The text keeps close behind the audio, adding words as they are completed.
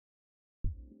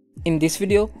In this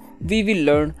video, we will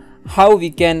learn how we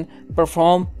can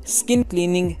perform skin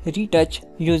cleaning retouch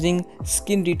using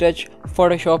skin retouch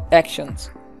Photoshop actions.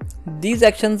 These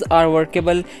actions are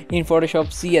workable in Photoshop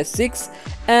CS6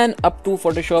 and up to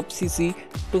Photoshop CC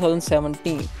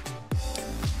 2017.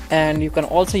 And you can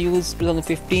also use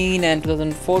 2015 and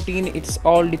 2014. It's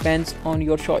all depends on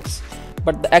your choice,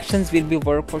 but the actions will be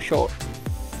work for sure.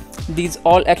 These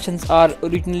all actions are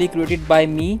originally created by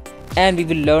me, and we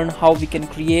will learn how we can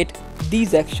create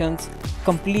these actions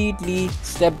completely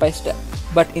step by step.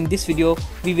 But in this video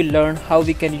we will learn how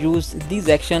we can use these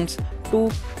actions to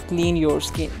clean your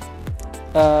skin.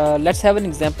 Let's have an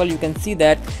example. You can see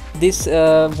that this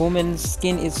woman's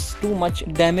skin is too much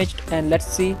damaged, and let's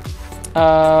see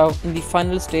in the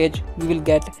final stage we will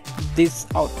get this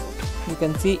output. You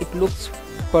can see it looks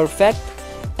perfect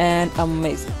and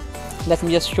amazing. Let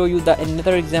me just show you the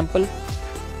another example.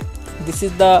 This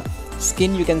is the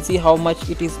skin. You can see how much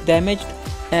it is damaged,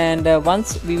 and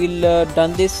once we will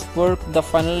done this work, the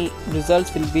final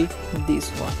results will be this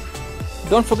one.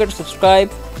 Don't forget to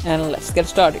subscribe, and let's get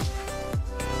started.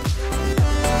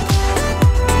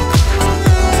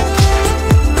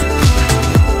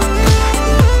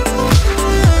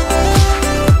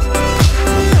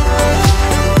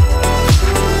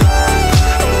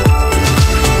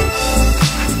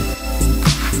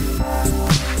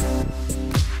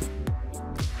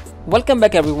 Welcome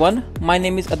back everyone. My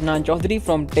name is Adnan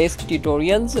from Taste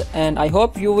Tutorials, and I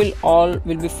hope you all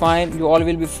will be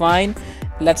fine.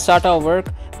 Let's start our work.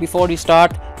 Before we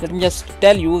start, let me just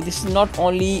tell you, this is not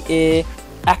only a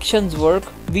actions work.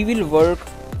 We will work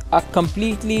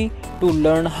completely to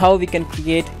learn how we can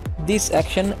create this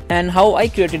action and how I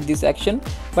created this action.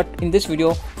 But in this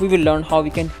video we will learn how we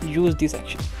can use this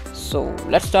action. So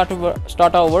let's start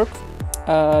our work.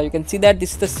 You can see that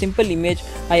this is the simple image.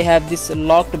 I have this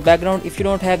locked background. If you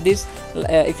don't have this,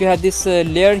 if you have this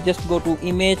layer, just go to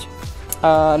image,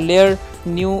 layer,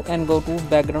 new, and go to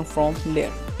background from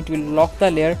layer. It will lock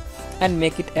the layer and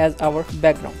make it as our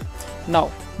background.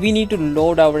 Now we need to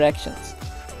load our actions.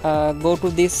 Go to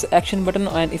this action button,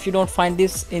 and if you don't find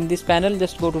this in this panel,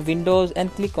 just go to Windows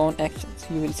and click on actions.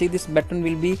 You will see this button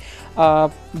will be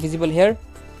visible here.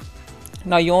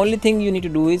 Now the only thing you need to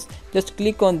do is just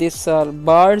click on this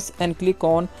bars and click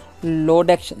on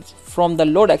load actions. From the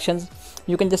load actions,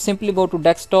 you can just simply go to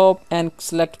desktop and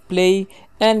select play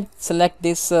and select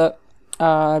this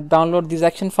download this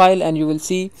action file, and you will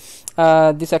see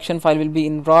this action file will be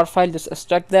in RAR file. Just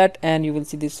extract that and you will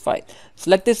see this file.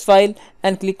 Select this file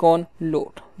and click on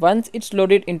load. Once it's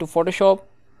loaded into Photoshop,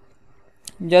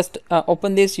 just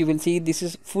open this. You will see this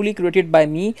is fully created by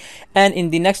me, and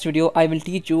in the next video I will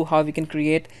teach you how we can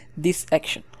create this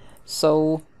action.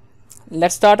 So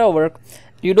let's start our work.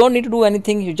 You don't need to do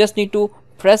anything. You just need to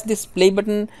press this play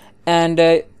button, and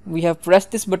we have pressed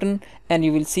this button, and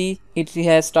you will see it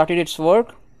has started its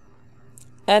work,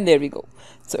 and there we go.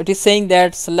 So it is saying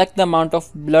that select the amount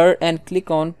of blur and click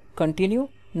on continue.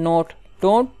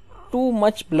 Don't too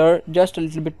much blur, just a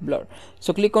little bit blur.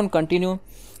 So click on continue.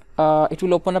 It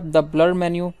will open up the blur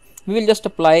menu. We will just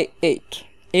apply 8.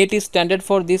 8 is standard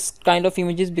for this kind of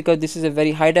images because this is a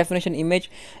very high definition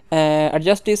image.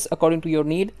 Adjust this according to your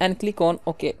need and click on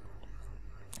OK.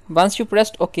 Once you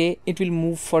pressed OK, it will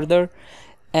move further,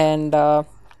 and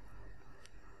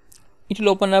it will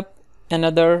open up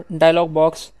another dialog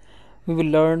box. We will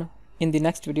learn in the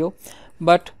next video,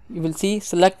 but you will see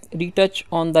select retouch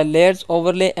on the layers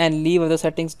overlay and leave other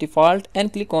settings default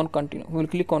and click on continue. We will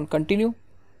click on continue,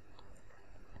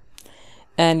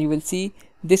 and you will see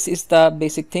this is the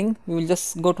basic thing. We will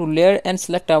just go to layer and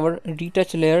select our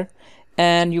retouch layer,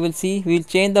 and you will see we will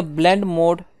change the blend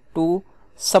mode to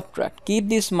subtract. Keep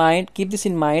this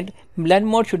in mind. Blend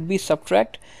mode should be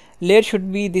subtract. Layer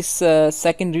should be this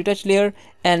second retouch layer,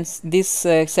 and this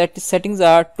settings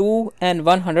are 2 and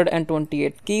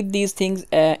 128. Keep these things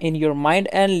in your mind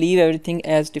and leave everything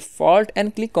as default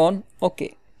and click on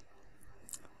OK.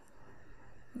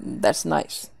 That's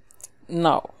nice.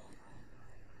 Now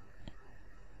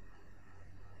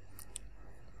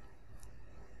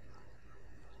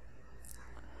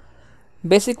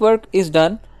basic work is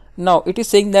done. Now it is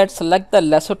saying that select the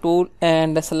lasso tool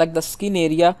and select the skin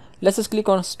area. Let's just click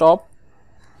on stop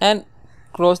and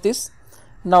close this.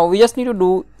 Now we just need to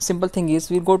do simple thing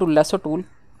is we go to lasso tool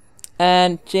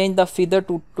and change the feather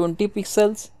to 20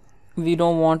 pixels. We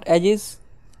don't want edges.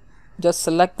 Just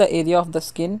select the area of the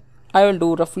skin. I will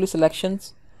do roughly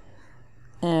selections,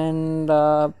 and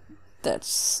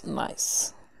that's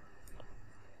nice.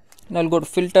 Now I'll go to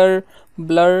filter,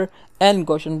 blur, and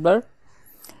Gaussian blur.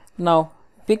 Now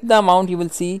pick the amount. You will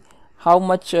see how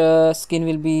much skin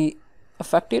will be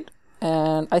affected.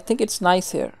 and I think it's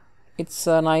nice here. It's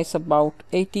nice about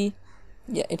 80.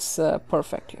 Yeah, it's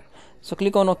perfect here. So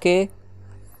click on OK.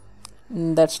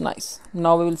 That's nice.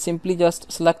 Now we will simply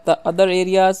just select the other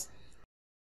areas.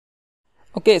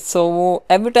 Okay, so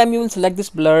every time you will select this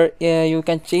blur, you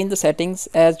can change the settings,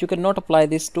 as you cannot apply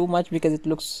this too much because it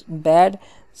looks bad.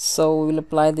 So we will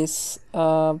apply this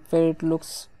where it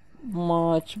looks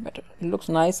much better. It looks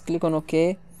nice. Click on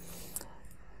OK,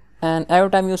 and every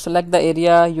time you select the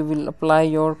area, you will apply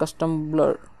your custom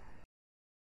blur.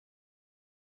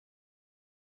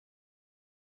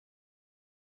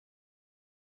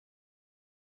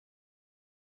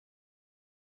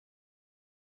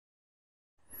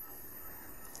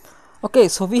 Okay,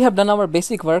 so we have done our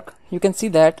basic work. You can see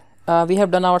that we have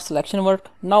done our selection work.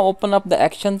 Now open up the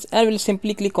actions and we'll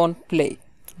simply click on play.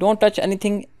 Don't touch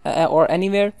anything or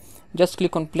anywhere, just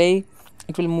click on play.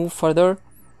 It will move further,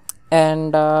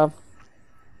 and on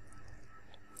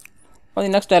the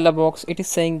next dialog box it is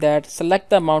saying that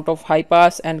select the amount of high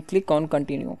pass and click on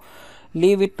continue.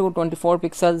 Leave it to 24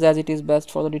 pixels as it is best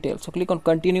for the detail. So click on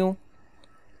continue.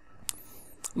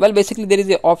 Well, basically there is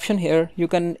a option here, you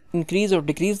can increase or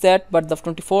decrease that, but the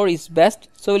 24 is best,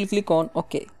 so we'll click on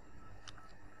OK.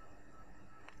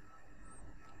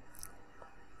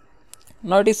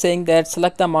 Now it is saying that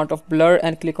select the amount of blur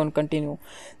and click on continue.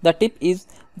 The tip is,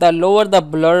 the lower the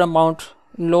blur amount,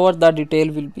 lower the detail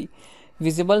will be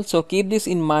visible, so keep this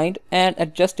in mind and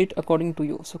adjust it according to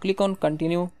you. So click on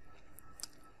continue,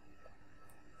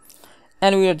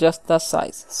 and we adjust the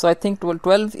size. So I think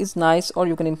 12 is nice, or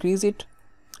you can increase it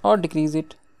or decrease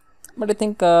it, but I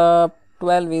think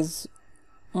 12 is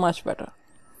much better.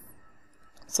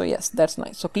 So yes, that's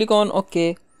nice. So click on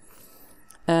OK,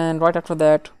 and right after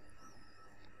that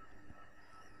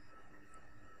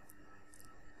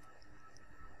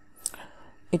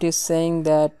it is saying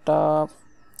that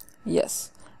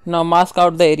yes, now mask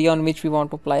out the area on which we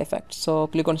want to apply effect. So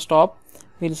click on stop.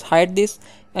 We'll hide this,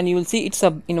 and you will see it's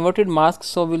a inverted mask,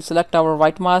 so we'll select our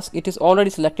white mask. It is already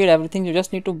selected everything, you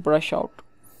just need to brush out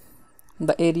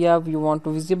the area we want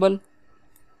to visible.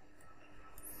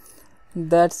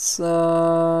 That's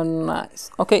nice.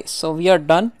 Okay, so we are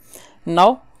done.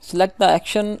 Now select the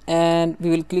action and we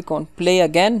will click on play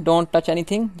again. Don't touch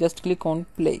anything, just click on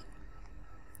play.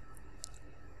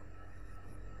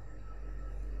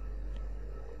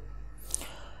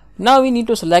 Now we need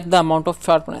to select the amount of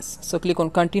sharpness, so click on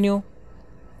continue,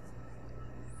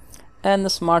 and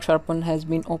the smart sharpen has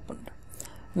been opened.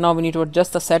 Now we need to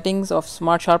adjust the settings of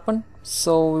smart sharpen.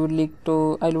 So we would like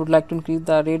to, I would like to increase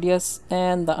the radius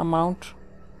and the amount.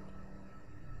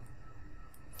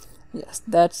 Yes,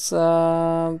 that's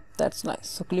nice.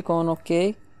 So click on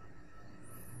OK,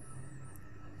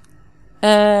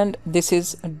 and this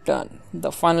is done,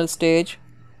 the final stage,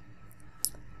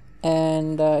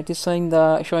 and it is showing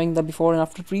the before and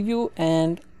after preview,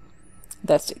 and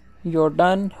that's it. You're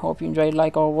done. Hope you enjoyed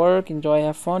like our work, enjoy,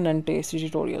 have fun, and tasty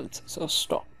tutorials. So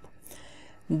stop.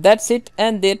 That's it,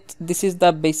 and this is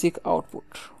the basic output.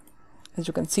 As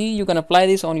you can see, you can apply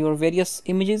this on your various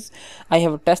images. I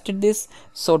have tested this,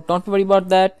 so don't worry about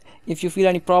that. If you feel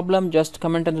any problem, just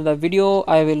comment under the video,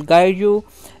 I will guide you.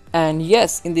 And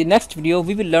yes, in the next video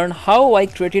we will learn how I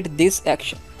created this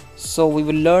action. So we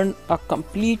will learn a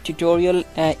complete tutorial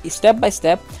step by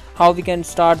step, how we can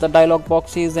start the dialog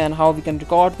boxes and how we can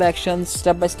record the actions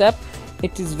step by step.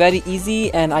 It is very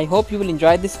easy, and I hope you will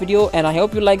enjoy this video, and I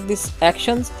hope you like these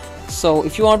actions. So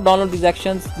if you want to download these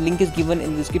actions, link is given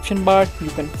in the description bar. You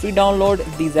can free download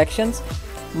these actions.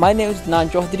 My name is Adnan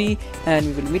Chaudhary, and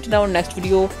we will meet in our next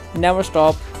video. Never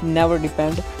stop, never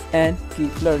depend, and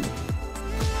keep learning.